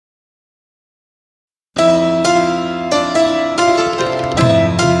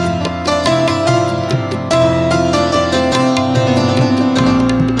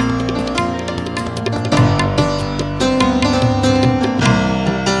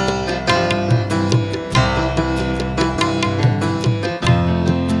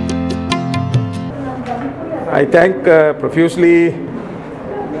I thank profusely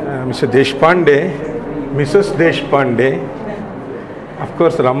Mr. Deshpande, Mrs. Deshpande, of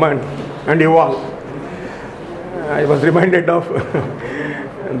course Raman, and you all. I was reminded of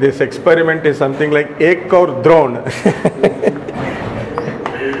this experiment is something like ek aur drone.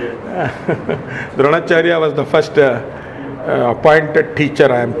 Dronacharya was the first appointed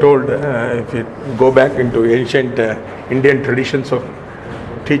teacher, I am told. If you go back into ancient Indian traditions of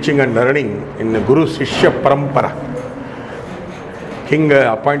teaching and learning in Guru Shishya Parampara, king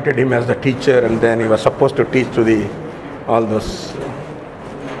appointed him as the teacher, and then he was supposed to teach to all those.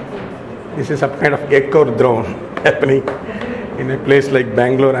 This is some kind of ek aur drone happening in a place like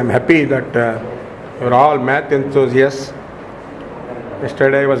Bangalore. I am happy that you're all math enthusiasts.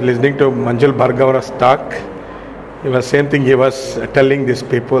 Yesterday I was listening to Manjul Bhargava's talk. It was same thing he was telling these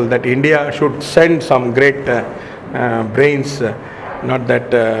people, that India should send some great brains, not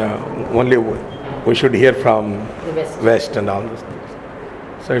that only we should hear from the West and all those things.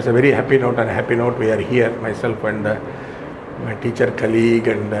 So it's a very happy note, and a happy note we are here, myself and my teacher colleague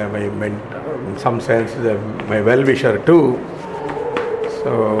and my in some sense my well-wisher too.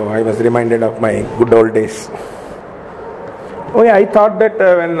 So I was reminded of my good old days. Oh yeah, I thought that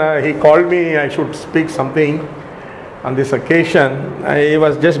when he called me I should speak something on this occasion. I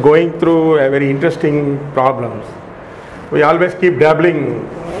was just going through a very interesting problems. We always keep dabbling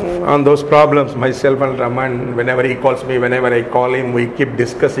on those problems, myself and Raman. Whenever he calls me, whenever I call him, we keep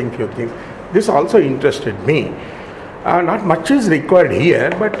discussing few things. This also interested me. Not much is required here,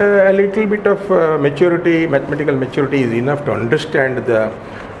 but a little bit of maturity, mathematical maturity is enough to understand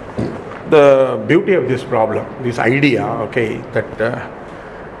the beauty of this problem, this idea, okay, that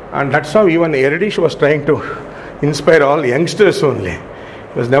and that's how even Eredish was trying to inspire all youngsters only.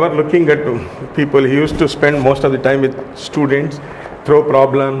 He was never looking at people. He used to spend most of the time with students, throw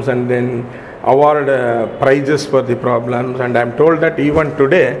problems and then award prizes for the problems. And I'm told that even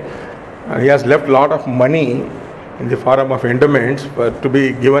today he has left a lot of money in the form of endowments to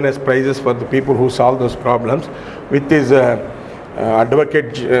be given as prizes for the people who solve those problems, with his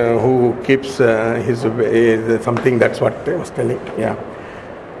advocate who keeps his something. That's what I was telling. Yeah.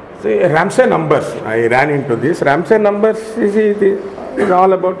 See, Ramsey numbers. I ran into this. Ramsey numbers is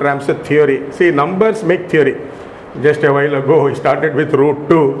all about Ramsey theory. See, numbers make theory. Just a while ago, he started with root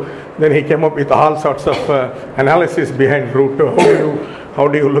 2. Then he came up with all sorts of analysis behind root 2. How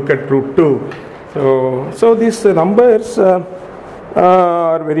do you look at root 2? So these numbers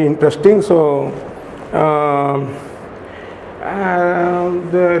are very interesting. So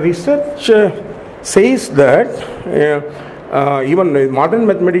the research says that even modern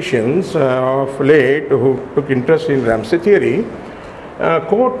mathematicians of late who took interest in Ramsey theory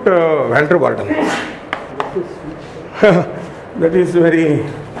quote van der Waals. That is very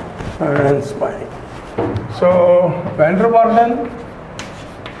inspiring. So van der Waals,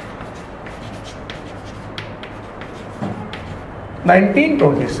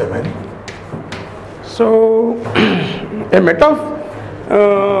 (1927). So a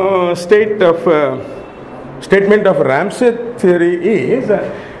statement of Ramsey theory is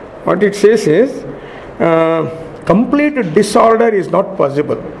what it says is complete disorder is not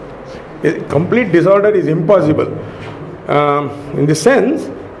possible. Complete disorder is impossible. In the sense,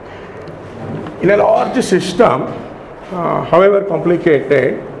 in a large system, however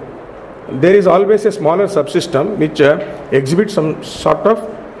complicated, there is always a smaller subsystem which exhibits some sort of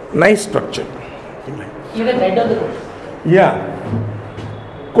nice structure. You can write down the code. Yeah.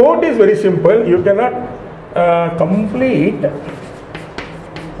 Code is very simple. You cannot complete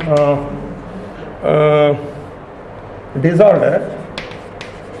disorder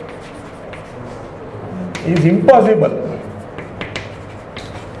is impossible.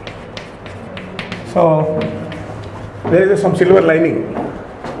 So there is some silver lining.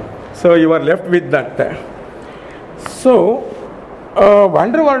 So you are left with that. So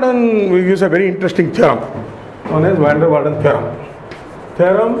van der Waals we use a very interesting theorem. One is van der Waals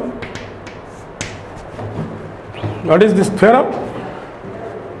theorem. What is this theorem?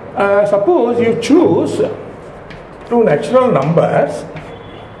 Suppose you choose two natural numbers.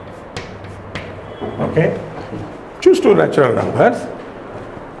 Okay, choose two natural numbers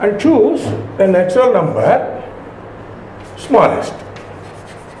and choose the natural number smallest.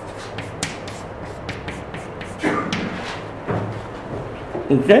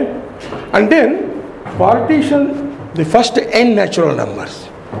 Okay, and then partition the first n natural numbers.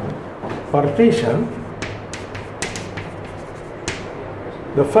 Partition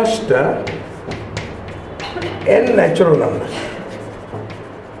the first n natural numbers.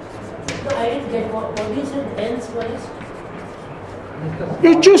 I didn't get what you said. N smallest.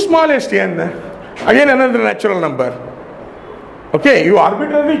 You choose smallest n. Again another natural number. Okay, you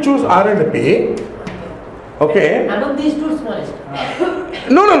arbitrarily choose R and P. Okay. Among these two smallest.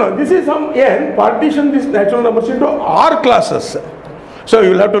 No. This is some n. Partition these natural numbers into R classes. So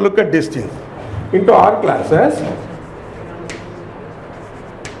you will have to look at this thing. Into R classes.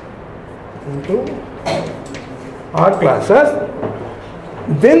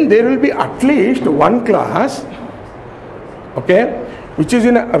 Then there will be at least one class, okay, which is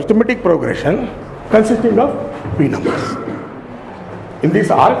in an arithmetic progression consisting of P numbers. In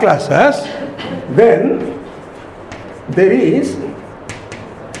these R classes, then there is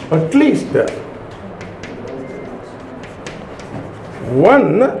at least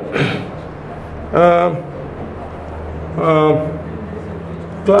one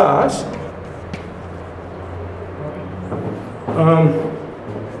class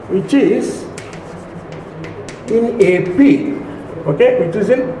which is in AP, okay, which is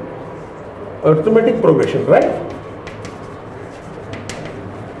in arithmetic progression, right?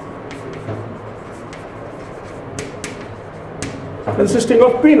 Consisting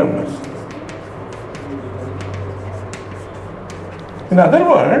of P numbers. In other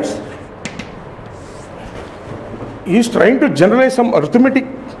words, he is trying to generalize some arithmetic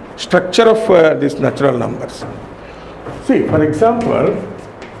structure of these natural numbers. See, for example,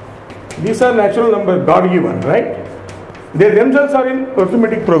 these are natural numbers God given, right? They themselves are in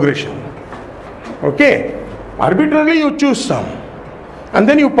arithmetic progression. Okay? Arbitrarily you choose some and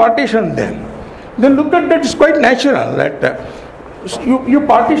then you partition them. Then look at that, it's quite natural that you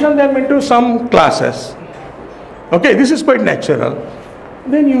partition them into some classes. Okay, this is quite natural.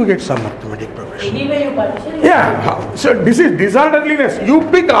 Then you get some arithmetic progression. Anyway, you partition. Yeah. So this is disorderliness. You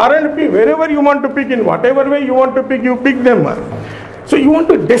pick R and P wherever you want to pick, in whatever way you want to pick, you pick them. So you want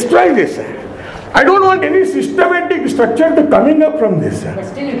to destroy this. I don't want any systematic structure to coming up from this.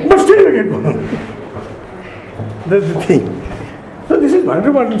 But still you get one. That's the thing. So this is Van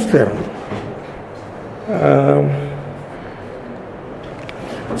der Waals theorem.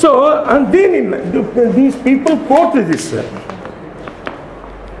 So and then these people quote this.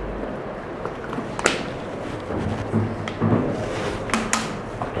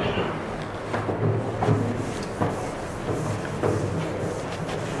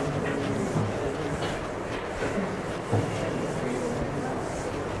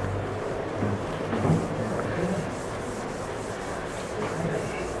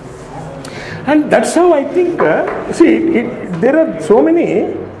 And that's how I think, there are so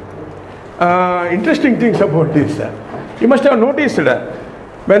many interesting things about this. You must have noticed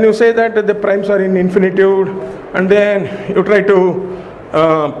when you say that the primes are in infinitude and then you try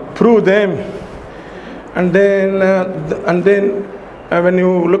to prove them, and then when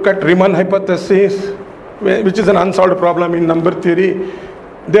you look at Riemann hypothesis, which is an unsolved problem in number theory,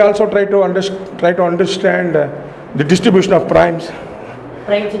 they also try to understand the distribution of primes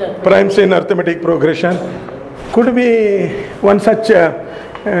in arithmetic progression. Could be one such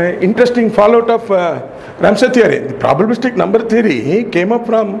interesting fallout of Ramsey theory. The probabilistic number theory came up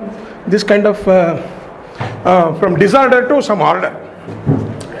from this kind of from disorder to some order.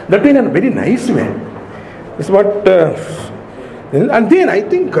 That in a very nice way. Is what and then I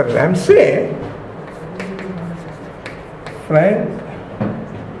think Ramsey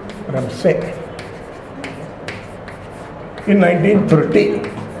in 1930.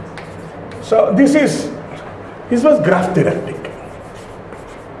 So this was graph theoretic.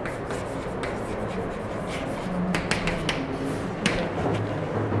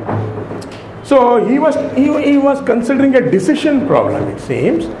 So he was considering a decision problem, it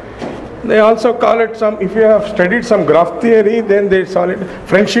seems. They also call it if you have studied some graph theory, then they call it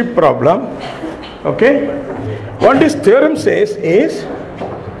friendship problem. Okay? What this theorem says is,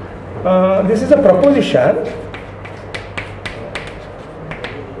 this is a proposition.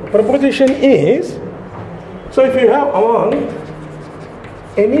 Proposition is, so if you have among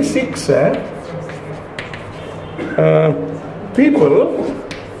any six people,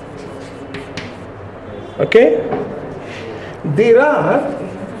 okay, there are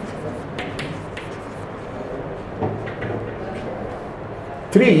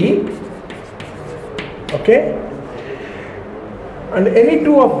three, okay, and any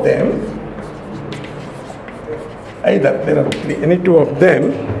two of them, either there are three, any two of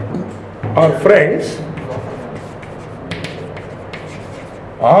them are friends,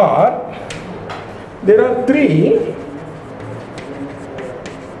 or there are three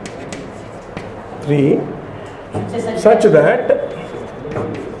such that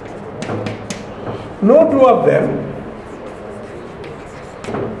no two of them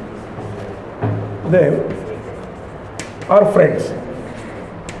are friends.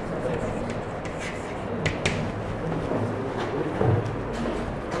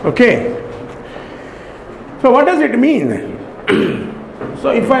 Okay. So what does it mean? So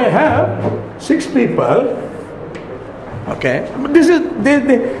if I have 6 people, okay, but this is,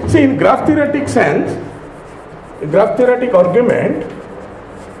 they see in graph theoretic sense, graph theoretic argument,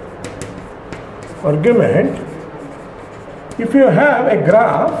 if you have a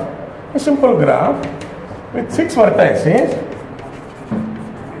graph, a simple graph with 6 vertices,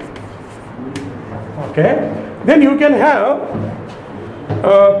 okay, then you can have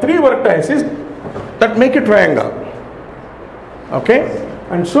 3 vertices that make a triangle, okay,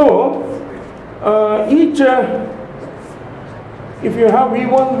 and so each if you have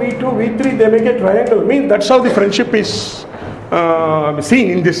V1, V2, V3, they make a triangle. Means that's how the friendship is seen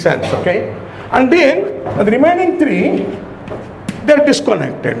in this sense, okay. And then the remaining 3, they are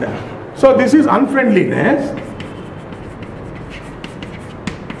disconnected. So this is unfriendliness,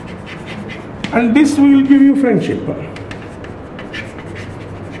 and this will give you friendship.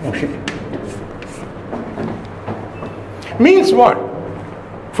 Okay. Means what?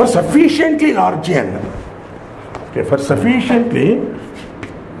 For sufficiently large n. Okay, for sufficiently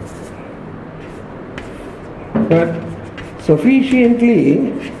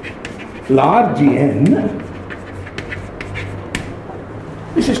large n,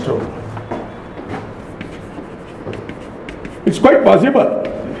 this is true. It's quite possible.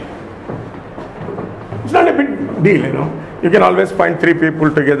 It's not a big deal, you know. You can always find 3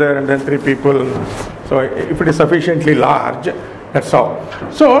 people together and then 3 people. So if it is sufficiently large, that's all.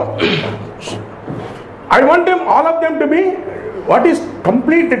 So I want them, all of them to be, what is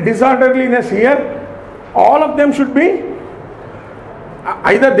complete disorderliness here? All of them should be,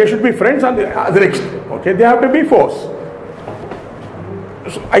 either they should be friends on the other extreme, okay? They have to be foes.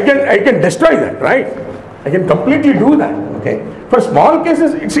 So I can destroy that, right? I can completely do that, okay? For small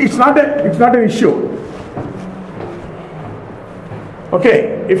cases, it's not an issue.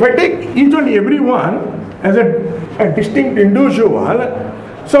 Okay, if I take each and every one as a distinct individual,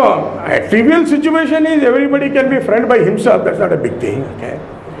 so a trivial situation is everybody can be friend by himself. That's not a big thing, okay?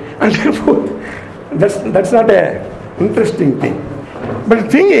 And therefore, that's not a interesting thing. But the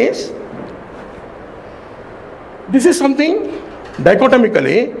thing is, this is something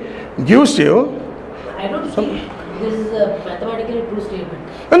dichotomically gives you. I don't think this is a mathematically true statement.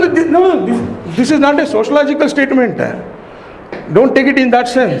 This is not a sociological statement. Don't take it in that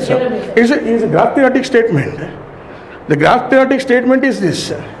sense. It's a graph theoretic statement. The graph theoretic statement is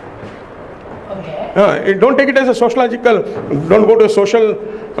this. Okay. Don't take it as a sociological. Don't go to a social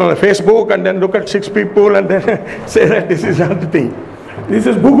Facebook and then look at 6 people and then say that this is not the thing. This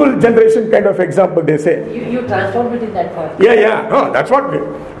is Google generation kind of example, they say. You transform it in that form. Yeah. No, that's what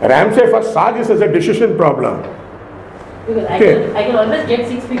Ramsay first saw this as a decision problem. Because I can always get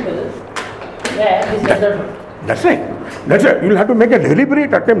 6 people where this does not work. That's right. You'll have to make a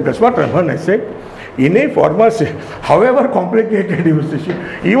deliberate attempt. That's what I said. In a formal, however complicated you see,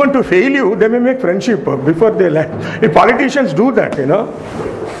 even to fail you, they may make friendship before they land. If politicians do that, you know.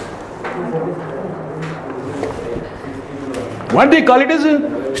 What they call it is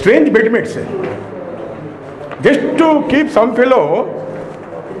strange bedmates. Just to keep some fellow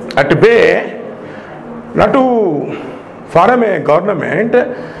at bay, not to form a government,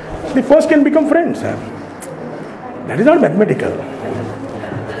 the first can become friends. That is not mathematical.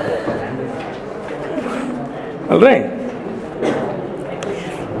 All right.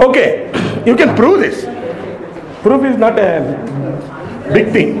 Okay, you can prove this. Proof is not a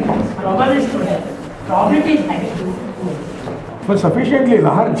big thing. Probability is negative. For sufficiently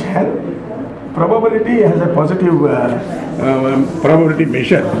large L, probability has a positive probability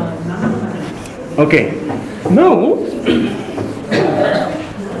measure. Okay. Now,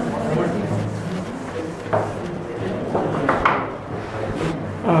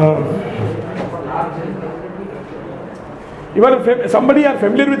 somebody are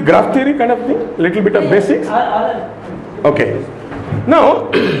familiar with graph theory kind of thing? Little bit of basics? Okay. Now,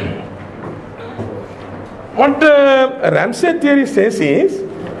 what Ramsay theory says is,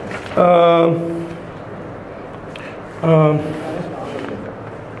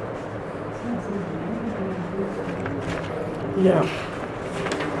 yeah.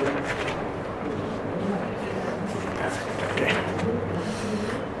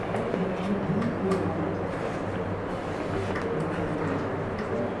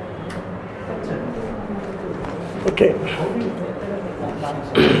 Okay.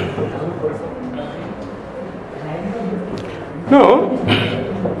 No.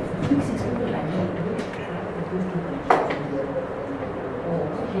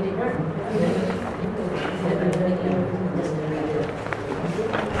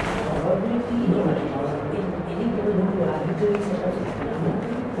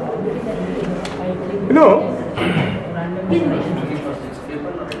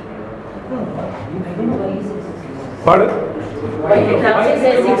 Pardon? Why did Ramsey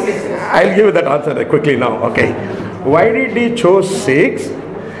say 6? I'll give you that answer quickly now. Okay. Why did he choose 6?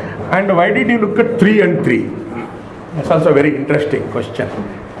 And why did he look at 3 and 3? That's also a very interesting question.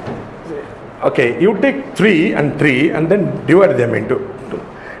 Okay, you take 3 and 3 and then divide them into 2.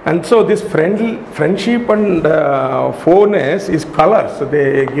 And so this friendship and fourness is colors. So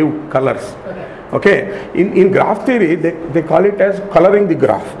they give colors. Okay. In graph theory, they call it as coloring the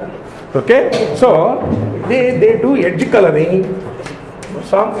graph. Okay. So they do edge coloring.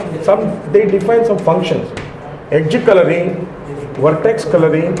 They define some functions. Edge coloring, vertex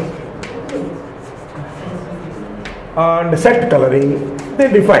coloring, and set coloring.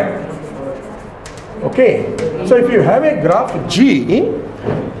 They define. Okay. So if you have a graph G,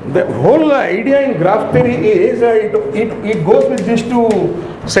 the whole idea in graph theory is it goes with these two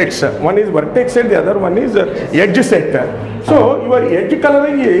sets. One is vertex set, the other one is edge set. So your edge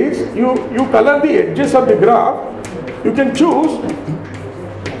coloring is you color the edges of the graph. You can choose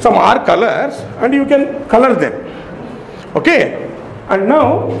some R colors and you can color them. Okay. And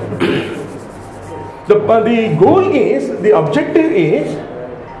now the goal is, the objective is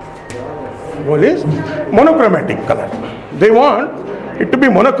monochromatic color. They want it to be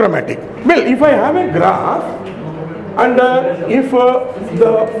monochromatic. Well, if I have a graph and if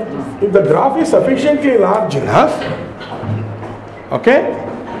the graph is sufficiently large enough, okay,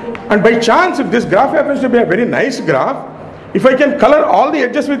 and by chance if this graph happens to be a very nice graph, if I can color all the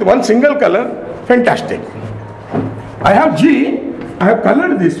edges with one single color, fantastic. I have G, I have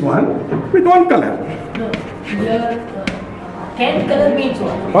colored this one with one color. No, can color means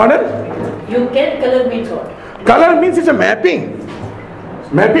what? Pardon? You can color means what? Color means it's a mapping.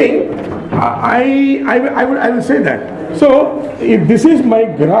 Mapping, I will say that. So if this is my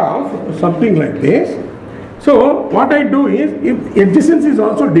graph, something like this. So what I do is, if adjacency is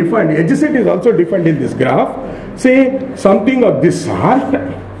also defined, adjacent is also defined in this graph. Say something of this sort.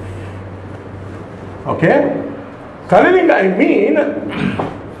 Okay. Coloring, I mean,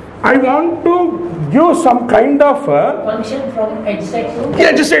 I want to give some kind of function from edge set to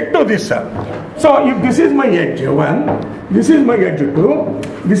edge set to this. So if this is my edge 1, this is my edge 2,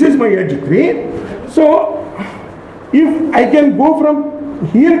 this is my edge 3. So if I can go from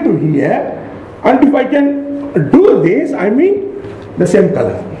here to here, and if I can do this, I mean the same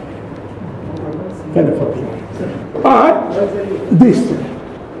color. Kind of a thing. Or this.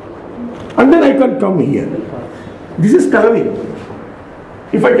 And then I can come here. This is coloring.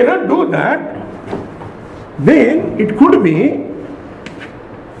 If I cannot do that, then it could be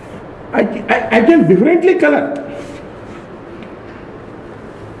I can differently color.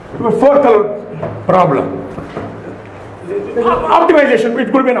 A 4-color problem. Optimization,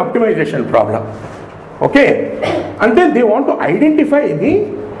 it could be an optimization problem. Okay. And then they want to identify the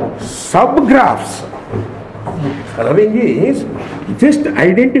subgraphs. Coloring is just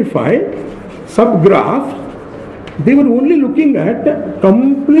identify subgraphs. They were only looking at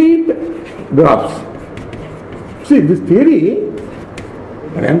complete graphs. See, this theory,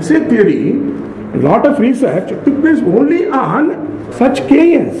 Ramsey theory, a lot of research took place only on such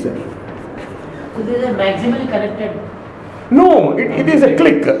KNs. So this is a maximally connected. No, it is a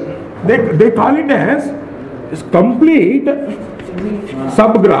click. They call it as complete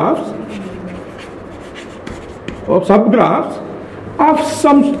subgraphs of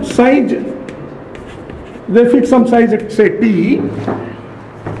some size. They fix some size at say T.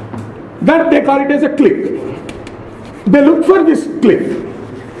 That they call it as a click. They look for this click.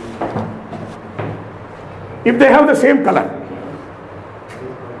 If they have the same color.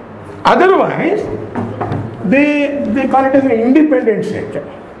 Otherwise, they call it as an independent set.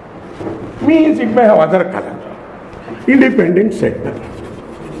 Means it may have other color. Independent set.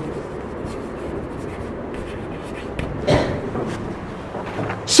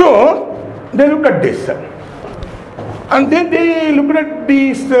 So they look at this. And then they look at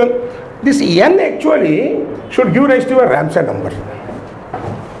this. This n actually should give rise to a Ramsey number.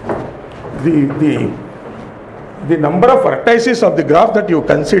 The number of vertices of the graph that you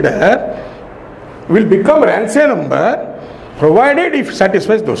consider will become Ramsey number provided if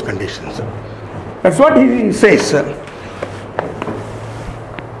satisfies those conditions. That's what he says.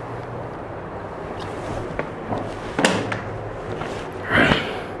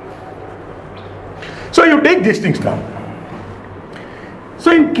 So you take these things down.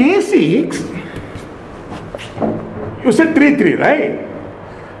 So in K6, you said 3, 3, right?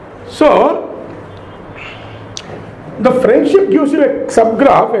 So the friendship gives you a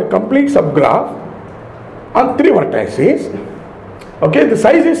subgraph, a complete subgraph on 3 vertices. Okay, the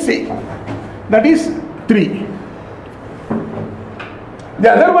size is C. That is 3. The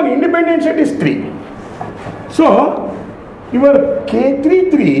other one, independent set, is 3. So your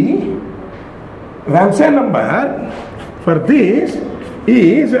K33 Ramsey number for this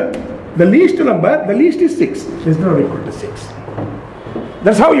is the least number, the least is 6, is not equal to 6.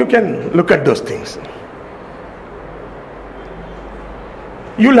 That's how you can look at those things.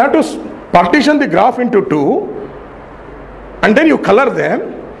 You'll have to partition the graph into 2 and then you color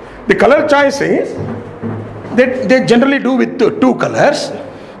them. The color choice is that they generally do with two colors,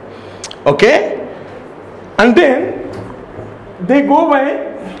 okay, and then they go by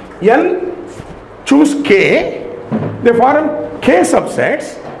N, choose K, they form K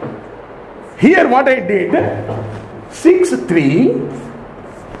subsets. Here what I did, 6, 3,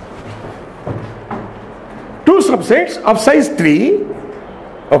 2 subsets of size 3,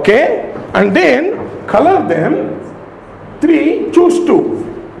 okay, and then color them 3, choose 2.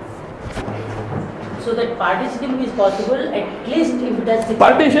 So that partitioning is possible at least if it has 6.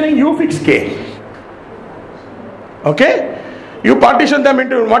 Partitioning, you fix K. Okay? You partition them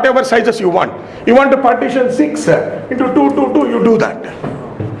into whatever sizes you want. You want to partition 6 into 2, 2, 2, you do that.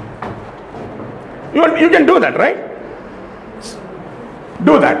 You can do that, right?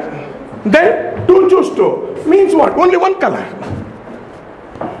 Do that. Then 2 choose 2 means what? Only one color.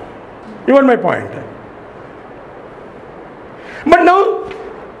 You want my point? But now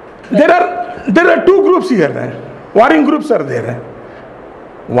there are 2 groups here. Warring groups are there.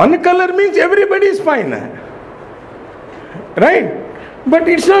 One color means everybody is fine, right? But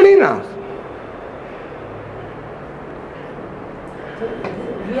it's not enough.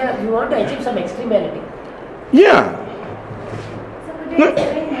 We want to achieve some extremality. Yeah. So could you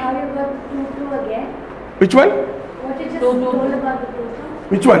explain how you got 2, 2 again? Which one? What you just 2, 2. told about the 2, 2?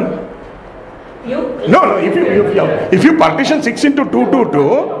 Which one? No. If you partition 6 into 2, 2,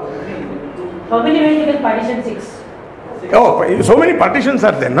 2. How many ways you can partition 6? Oh, so many partitions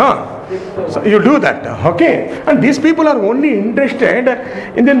are there, no? So you do that, okay? And these people are only interested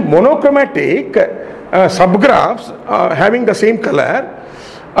in the monochromatic subgraphs having the same color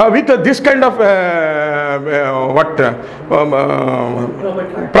with this kind of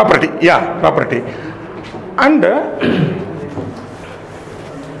property. Yeah, property. And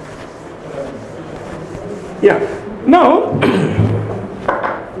yeah. Now,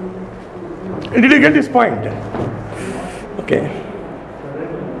 did you get this point? Okay.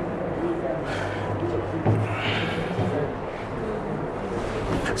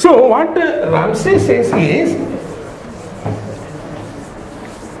 So what Ramsey says is,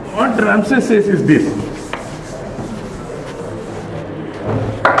 this.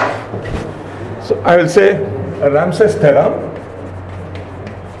 So I will say Ramsey's theorem.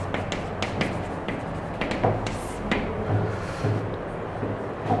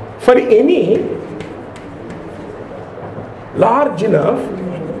 For any large enough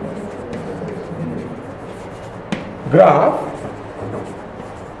graph,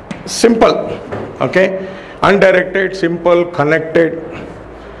 simple, okay, undirected, simple, connected,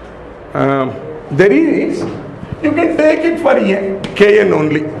 there is, you can take it for Kn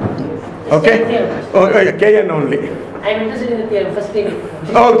only, okay, Kn only. I am interested in the theorem, first take it.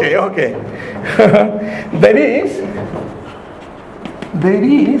 Okay. There is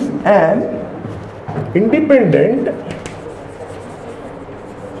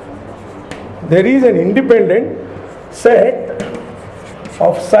an independent set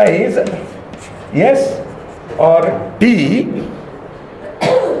of size S or T,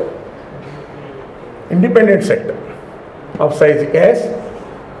 independent set of size S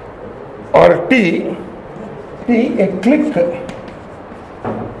or T, a clique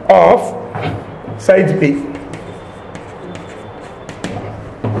of size T.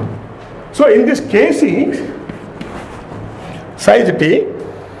 So in this case is size T,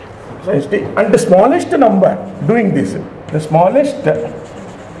 and the smallest number doing this, the smallest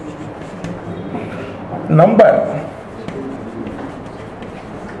number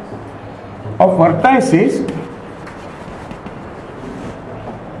of vertices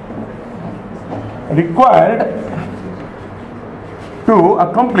required to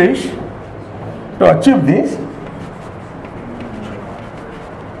achieve this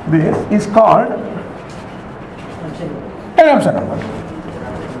is called a Ramsey number.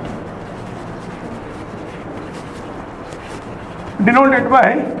 Denoted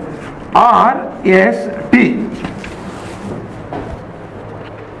by RST.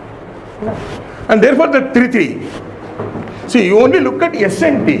 And therefore the 3. See, you only look at S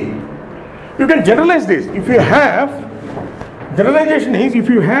and T. You can generalize this. If you have, generalization is, if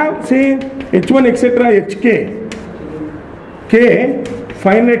you have say H1 etc. Hk, K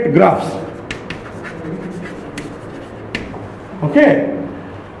finite graphs, okay,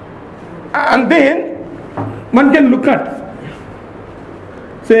 and then one can look at,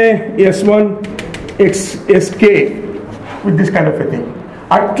 say, S1, Sk with this kind of a thing.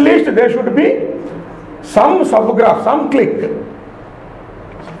 At least there should be some subgraph, some click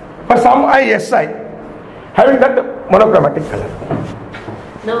for some ISI having that monochromatic color.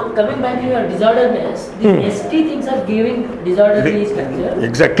 Now coming back to your disorderness, the ST things are giving disorderly structure.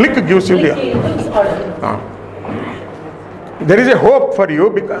 Exactly, click gives you the. There is a hope for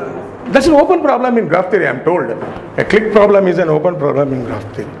you because that's an open problem in graph theory, I am told. A click problem is an open problem in graph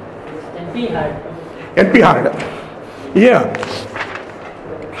theory. NP hard. NP hard. Yeah.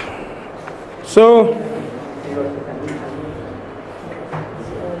 So,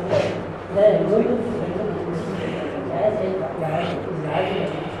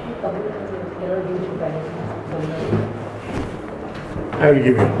 I will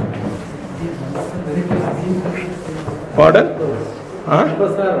give you. Pardon? Huh?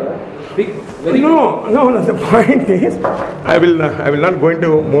 No. The point is, I will not go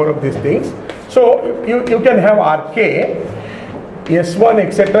into more of these things. So you can have RK, S1,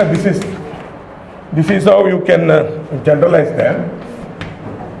 etc. This is how you can generalize them.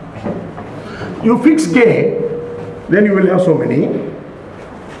 You fix K, then you will have so many.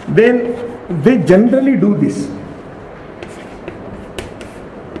 Then they generally do this.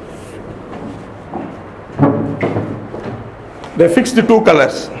 They fix the two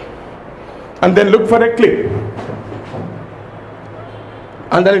colors and then look for a clip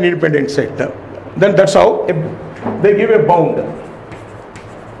and then an independent set. Then that's how they give a bound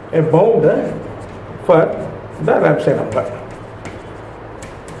for the Ramsey number.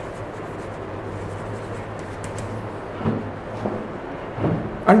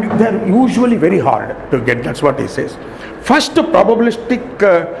 And they are usually very hard to get, that's what he says. First probabilistic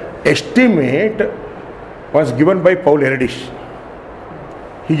estimate was given by Paul Ehrlich.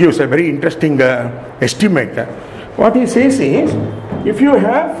 He gives a very interesting estimate. What he says is, if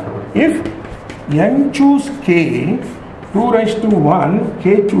n choose k, 2 raised to 1,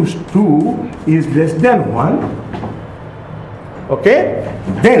 k choose 2 is less than 1, okay,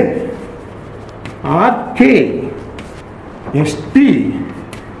 then R2,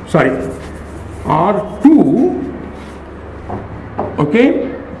 okay,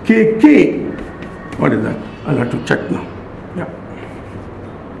 kk, what is that? I'll have to check now. Yeah.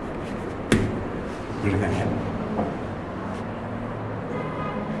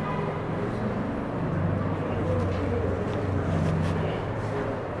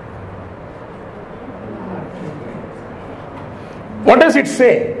 What does it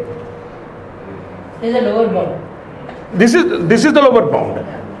say? There is a lower bound. This is the lower bound.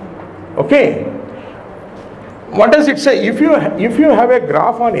 Okay. What does it say? If you have a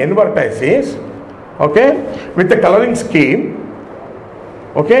graph on n vertices, okay, with the coloring scheme,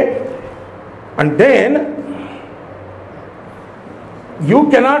 okay, and then you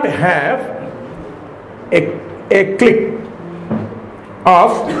cannot have a clique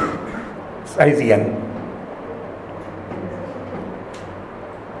of size n.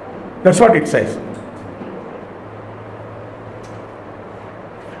 That's what it says.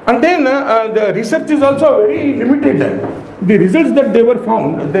 And then the research is also very limited. The results that they were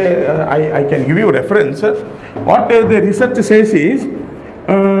found, I can give you a reference. What the research says is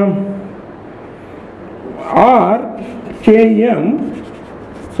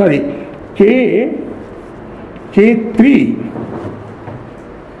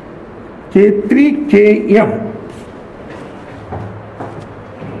K3KM,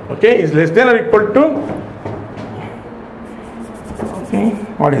 okay, is less than or equal to, okay,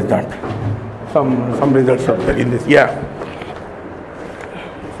 what is that? Some results are there in this, yeah.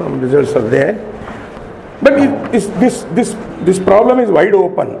 Some results are there. But this problem is wide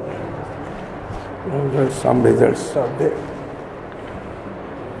open. Some results are there.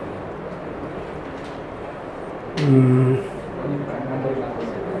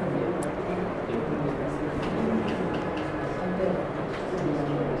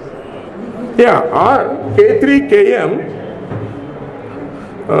 Yeah, K3KM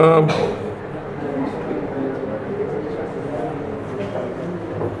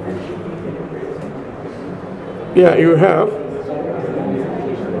yeah, you have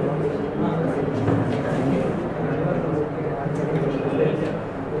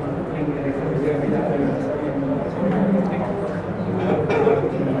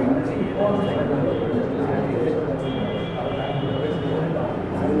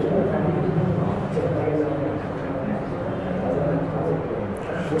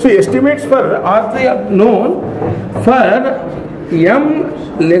so estimates for R3 are known for m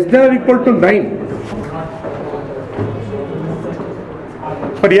less than or equal to 9.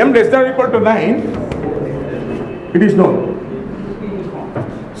 For m less than or equal to 9, It is known.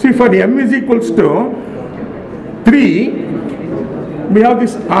 See, for m is equals to 3, we have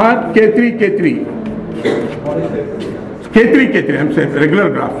this R K3 K3. K3 K3, I'm saying regular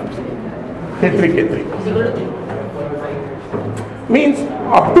graph. K3 K3. Means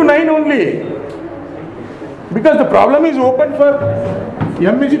up to 9 only. Because the problem is open for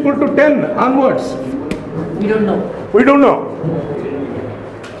m is equal to 10 onwards. We don't know. We don't know.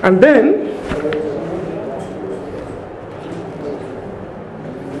 And then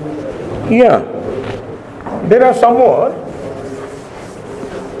there are some more.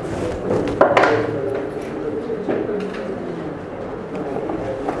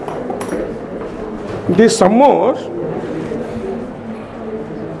 There's some more.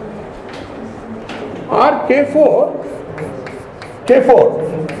 Or K4.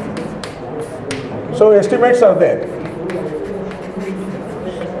 So estimates are there.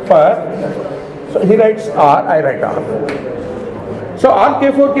 So he writes R, I write R. So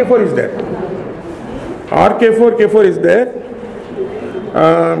K4 is there. K4 is there.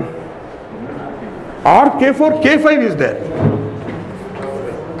 K4 K5 is there.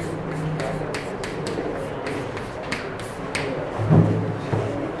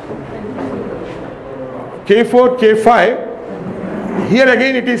 K4 K5. Here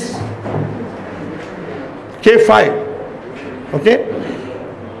again it is K5. Okay.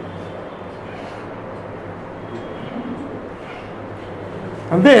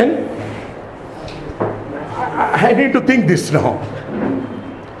 And then I need to think this now.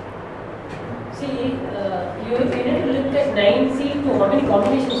 See, you need to look at 9C to how many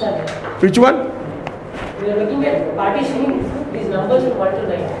combinations are there? Which one? We are looking at partitioning these numbers from 1 to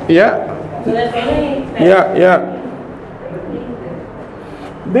 9. Yeah. So there's only 9. Yeah.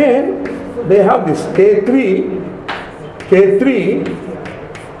 Then they have this K3.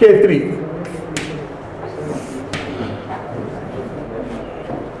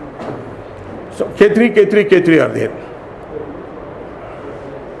 So K3 are there.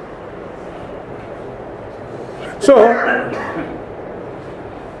 So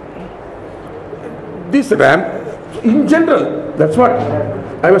this ramp in general, that's what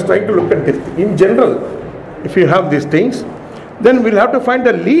I was trying to look at this. In general, if you have these things, then we'll have to find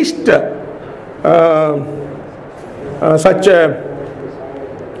the least such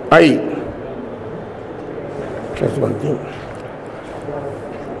I. That's one thing.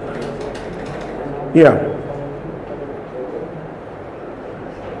 Yeah.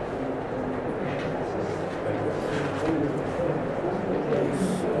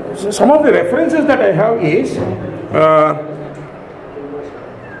 So some of the references that I have is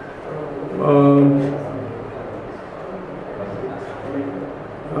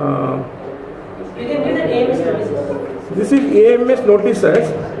You can give that AMS notices. this is AMS notices.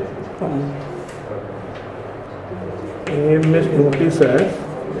 AMS notices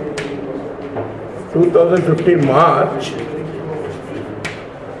 2015 March.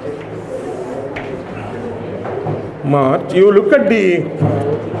 You look at the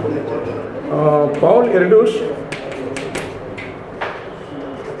Paul Erdush.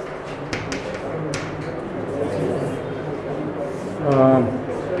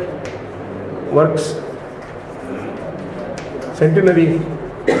 Works centenary.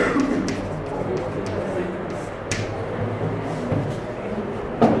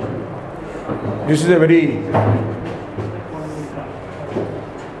 This is a very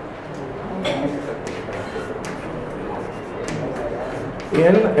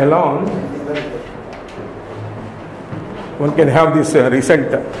alone. One can have this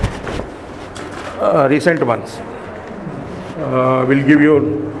recent ones. Will give you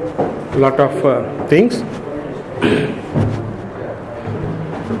a lot of things.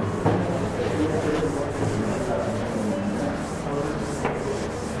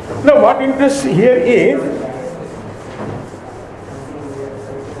 Now, what interests here is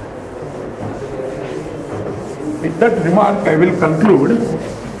with that remark, I will conclude.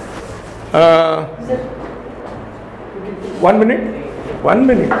 1 minute. 1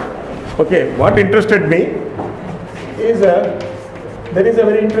 minute. Okay. What interested me is there is a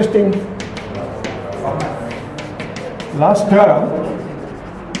very interesting last term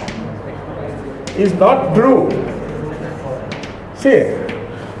is not true. See,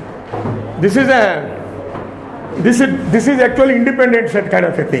 this is actually independent set kind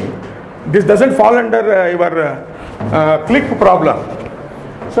of a thing. This doesn't fall under your click problem.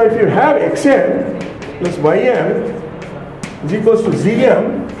 So if you have xm plus ym is equals to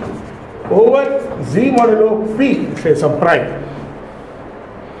zm over z modulo p, say some prime.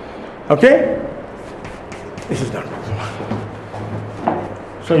 Okay? This is done.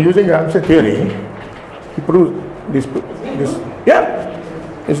 So using Ramsey theory, he proves This, yeah,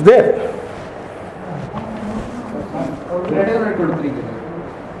 it's there.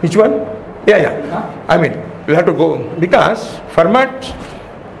 Which one? Yeah. I mean, we have to go because format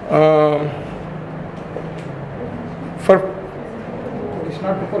for It's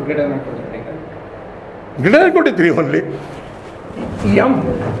not for greater than equal to 3. greater than equal to 3 only. M.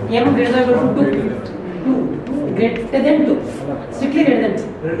 M greater than equal to 2. Greater than 2. Strictly greater than 2.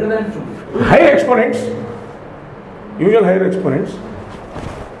 Greater than 2. Higher exponents, usual higher exponents.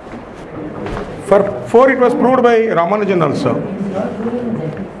 For 4 it was proved by Ramanujan also.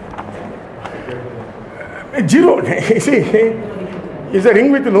 0, you see, is a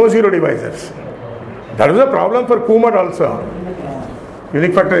ring with no zero divisors. That is a problem for Kumar also.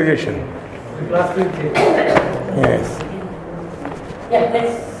 Unique factorization. Yes. Yeah,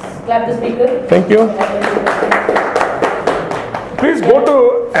 let's clap the speaker. Thank you. Please go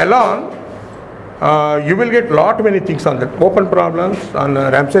to Elon. You will get lot many things on that. Open problems on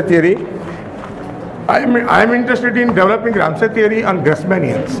Ramsey theory. I am interested in developing Ramsey theory on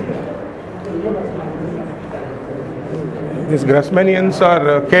Grassmannians. These Grassmannians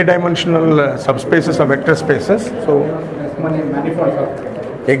are k-dimensional subspaces of vector spaces. So Manifolds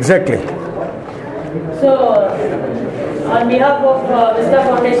of. exactly. So, on behalf of Vista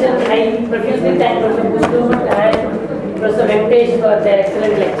Foundation, I profusely thank Professor Guslu and Professor Venkatesh for their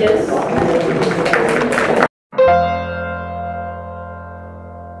excellent lectures.